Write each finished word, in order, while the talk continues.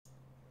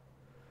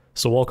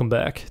So welcome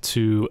back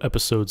to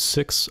episode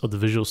 6 of the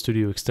Visual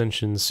Studio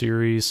Extension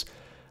series.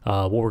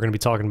 What we're going to be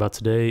talking about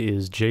today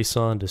is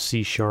JSON to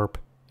C#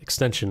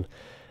 extension.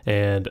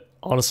 And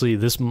honestly,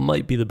 this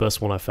might be the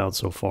best one I found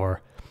so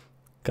far.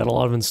 Got a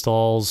lot of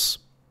installs,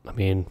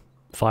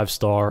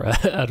 5-star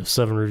out of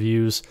 7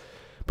 reviews,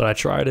 but I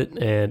tried it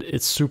and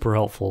it's super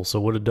helpful. So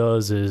what it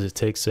does is it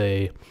takes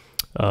a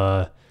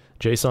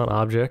JSON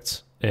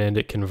object and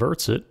it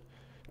converts it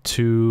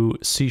to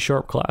C#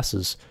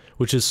 classes,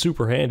 which is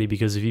super handy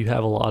because if you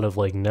have a lot of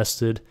like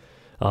nested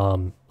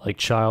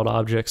child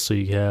objects, so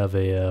you have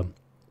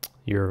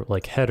your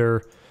like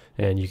header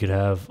and you could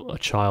have a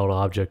child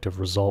object of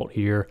result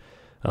here.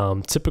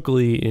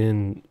 Typically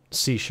in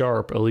C#,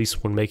 at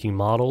least when making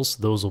models,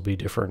 those will be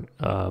different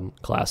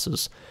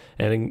classes,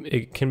 and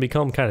it can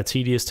become kind of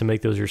tedious to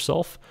make those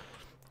yourself.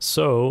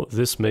 So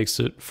this makes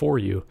it for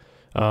you.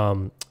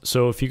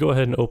 So if you go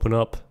ahead and open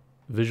up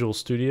Visual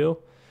Studio,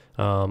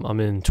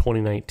 I'm in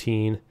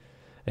 2019.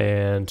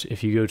 And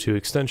if you go to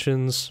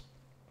extensions,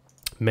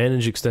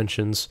 manage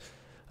extensions,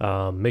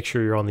 make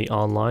sure you're on the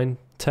online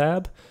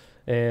tab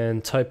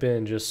and type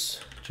in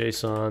just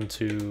JSON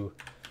to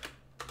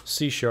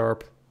C#,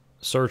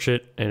 search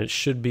it, and it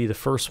should be the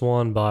first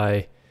one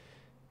by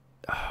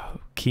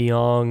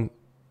Keong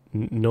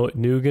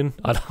Nguyen.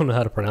 I don't know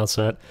how to pronounce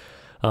that.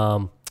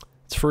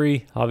 It's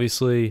free,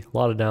 obviously, a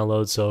lot of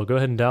downloads, so go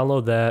ahead and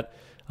download that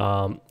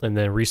and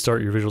then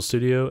restart your Visual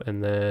Studio,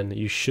 and then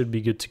you should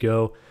be good to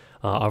go.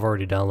 I've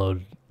already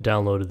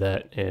downloaded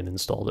that and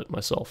installed it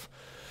myself.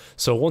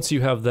 So once you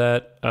have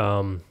that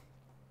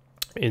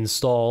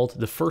installed,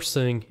 the first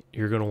thing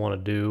you're going to want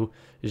to do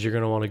is you're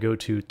going to want to go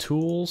to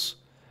Tools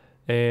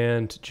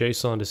and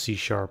JSON to C#.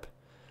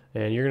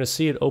 And you're going to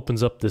see it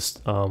opens up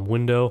this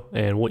window,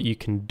 and what you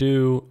can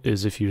do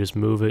is if you just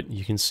move it,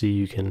 you can see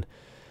you can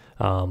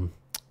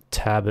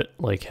tab it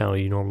like how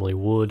you normally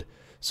would,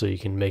 so you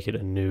can make it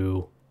a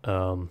new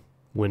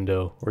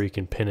window, or you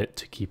can pin it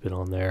to keep it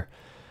on there.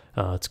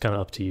 It's kind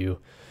of up to you.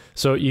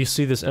 So you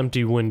see this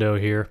empty window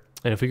here,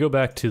 and if we go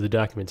back to the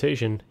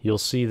documentation, you'll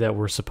see that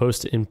we're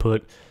supposed to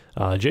input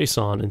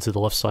JSON into the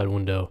left side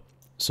window.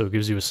 So it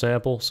gives you a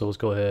sample, so let's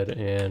go ahead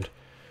and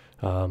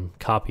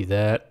copy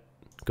that,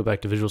 go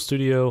back to Visual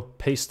Studio,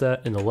 paste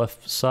that in the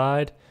left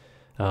side,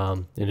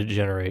 and it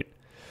generate.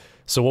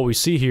 So what we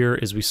see here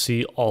is we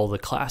see all the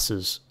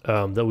classes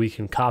that we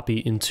can copy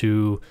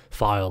into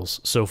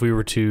files. So if we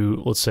were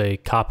to, let's say,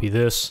 copy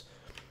this,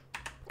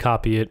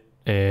 copy it,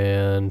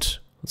 and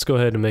let's go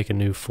ahead and make a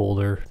new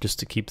folder just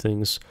to keep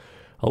things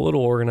a little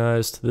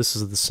organized. This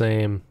is the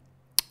same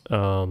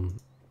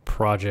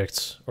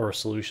project or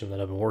solution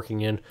that I've been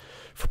working in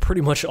for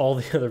pretty much all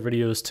the other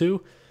videos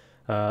too.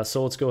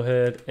 So let's go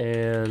ahead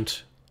and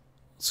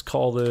let's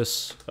call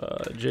this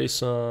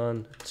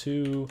JSON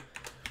to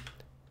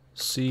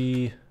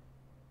C.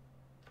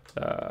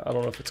 I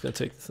don't know if it's going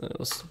to take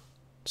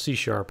C#.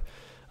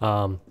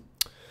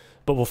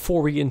 But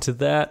before we get into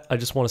that, I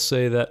just want to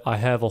say that I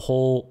have a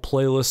whole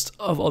playlist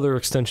of other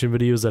extension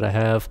videos that I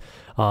have,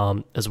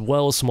 as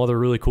well as some other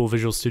really cool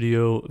Visual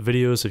Studio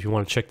videos. If you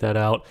want to check that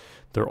out,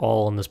 they're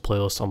all on this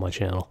playlist on my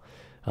channel.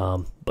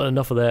 But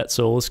enough of that.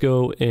 So let's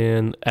go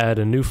and add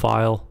a new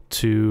file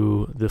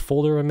to the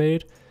folder I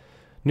made.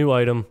 New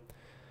item.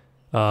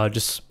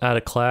 Just add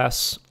a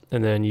class,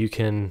 and then you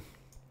can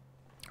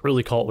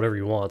really call it whatever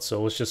you want.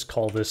 So let's just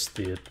call this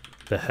the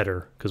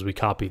header, because we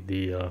copied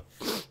the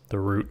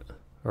root.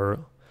 Or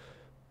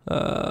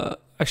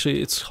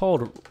actually, it's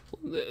called,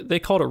 they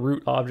called it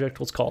root object.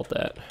 Let's call it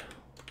that.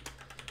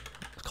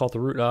 Let's call it the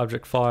root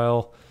object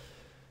file.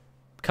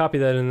 Copy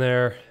that in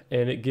there,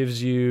 and it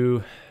gives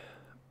you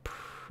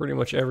pretty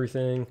much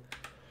everything.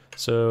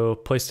 So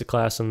place the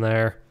class in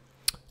there.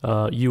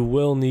 You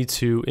will need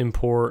to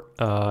import,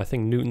 I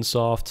think,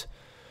 Newtonsoft.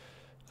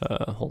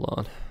 Hold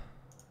on.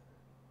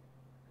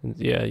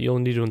 Yeah, you'll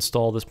need to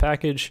install this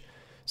package.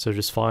 So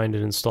just find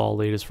and install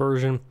latest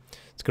version.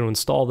 It's going to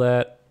install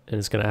that, and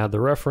it's going to add the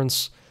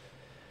reference.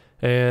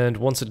 And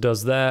once it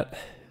does that,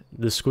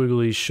 the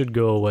squigglies should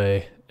go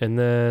away. And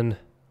then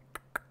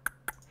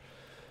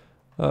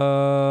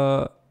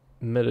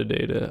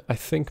metadata. I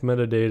think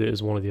metadata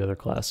is one of the other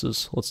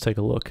classes. Let's take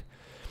a look.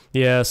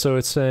 Yeah, so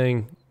it's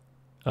saying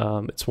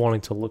it's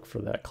wanting to look for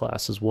that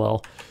class as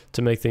well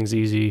to make things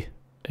easy,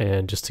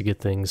 and just to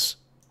get things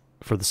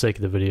for the sake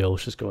of the video,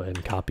 let's just go ahead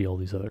and copy all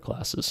these other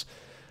classes.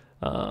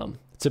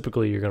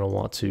 Typically, you're going to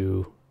want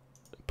to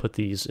put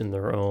these in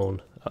their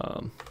own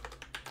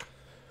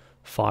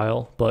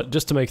file, but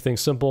just to make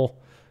things simple,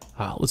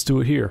 let's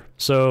do it here.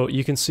 So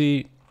you can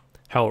see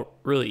how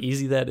really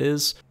easy that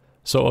is.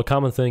 So a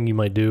common thing you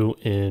might do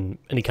in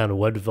any kind of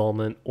web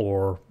development,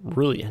 or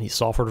really any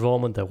software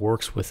development that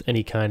works with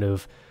any kind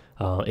of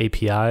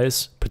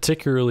APIs,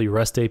 particularly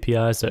REST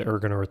APIs that are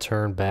going to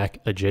return back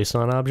a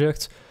JSON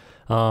object,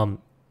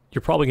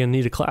 you're probably going to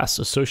need a class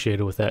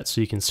associated with that so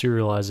you can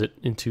serialize it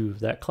into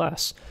that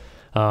class.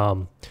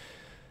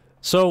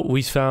 So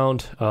we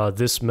found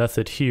this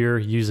method here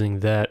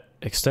using that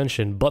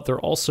extension, but there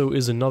also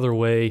is another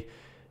way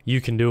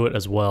you can do it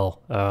as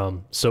well.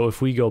 So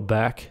if we go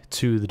back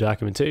to the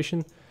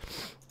documentation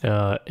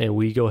and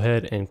we go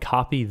ahead and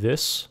copy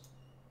this,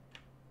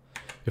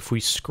 if we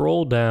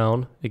scroll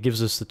down, it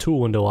gives us the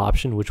tool window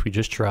option, which we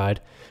just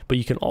tried, but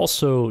you can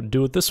also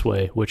do it this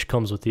way, which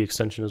comes with the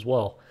extension as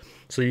well.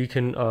 So you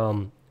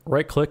can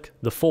right click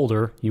the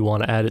folder you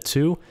want to add it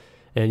to,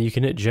 and you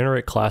can hit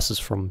generate classes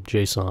from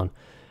JSON,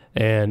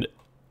 and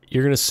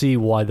you're going to see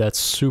why that's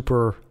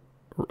super,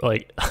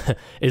 like,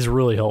 is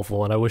really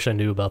helpful, and I wish I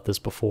knew about this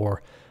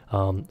before.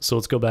 So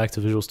let's go back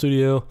to Visual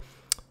Studio.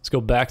 Let's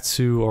go back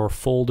to our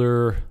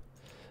folder,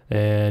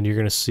 and you're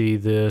going to see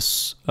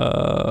this,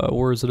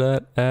 where is it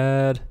at?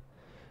 Add,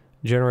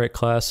 generate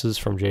classes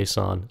from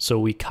JSON. So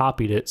we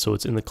copied it, so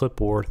it's in the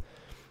clipboard.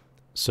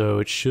 So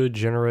it should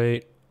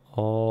generate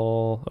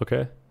all,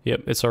 okay.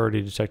 Yep, it's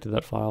already detected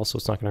that file, so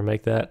it's not going to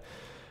make that.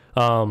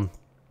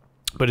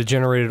 But it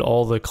generated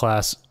all the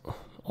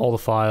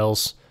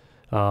files.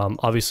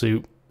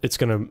 Obviously, it's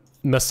going to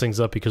mess things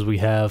up because we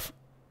have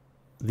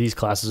these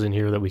classes in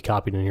here that we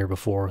copied in here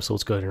before. So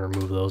let's go ahead and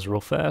remove those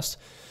real fast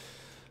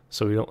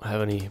so we don't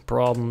have any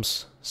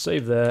problems.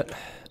 Save that,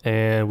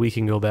 and we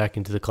can go back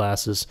into the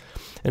classes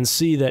and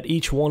see that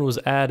each one was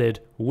added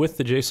with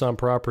the JSON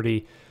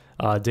property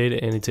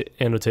data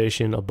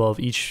annotation above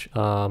each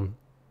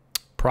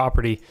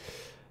property.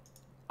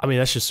 I mean,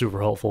 that's just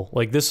super helpful.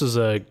 Like, this is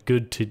a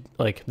good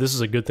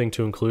thing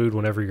to include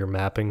whenever you're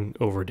mapping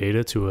over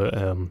data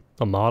to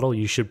a model.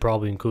 You should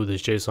probably include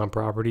this JSON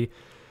property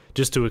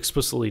just to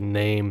explicitly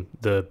name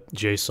the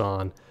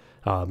JSON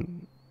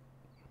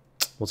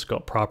what's it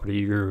called, property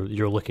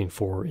you're looking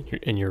for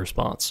in your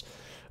response.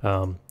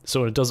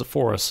 So it does it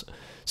for us.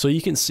 So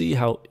you can see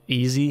how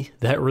easy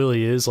that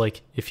really is.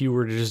 Like, if you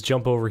were to just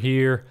jump over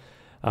here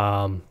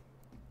and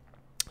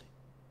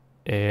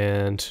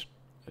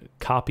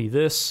copy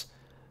this,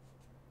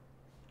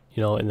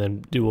 you know, and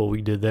then do what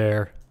we did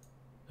there.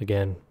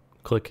 Again,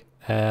 click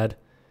add,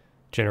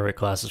 generate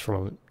classes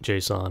from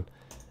JSON,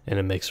 and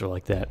it makes it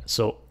like that.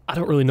 So I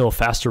don't really know a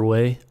faster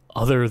way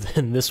other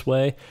than this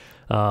way.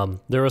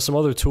 There are some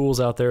other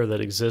tools out there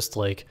that exist,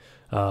 like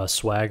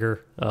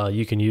Swagger,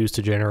 you can use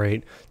to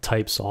generate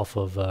types off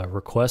of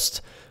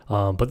requests.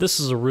 But this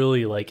is a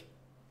really, like,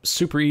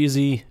 super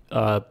easy,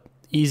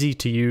 easy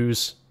to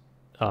use,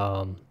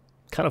 kind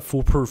of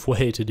foolproof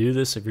way to do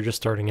this if you're just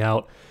starting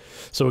out.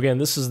 So again,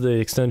 this is the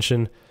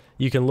extension.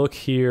 You can look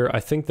here. I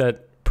think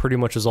that pretty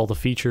much is all the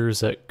features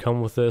that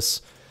come with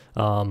this.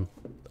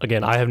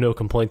 Again, I have no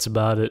complaints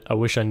about it. I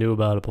wish I knew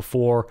about it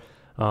before.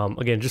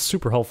 Again, just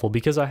super helpful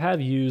because I have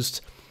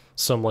used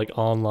some, like,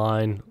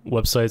 online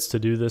websites to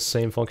do this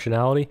same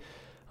functionality,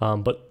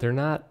 but they're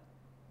not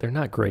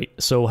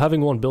great. So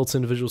having one built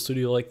into Visual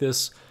Studio like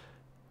this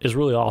is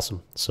really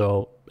awesome.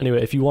 So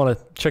anyway, if you want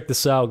to check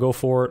this out, go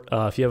for it.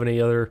 If you have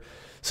any other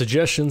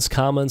suggestions,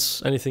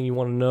 comments, anything you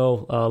want to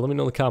know, let me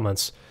know in the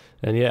comments.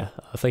 And yeah,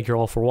 thank you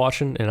all for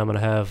watching, and I'm going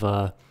to have,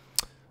 well,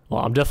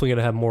 I'm definitely going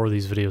to have more of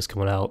these videos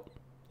coming out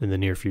in the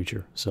near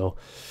future. So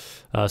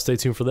stay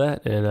tuned for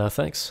that, and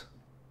thanks.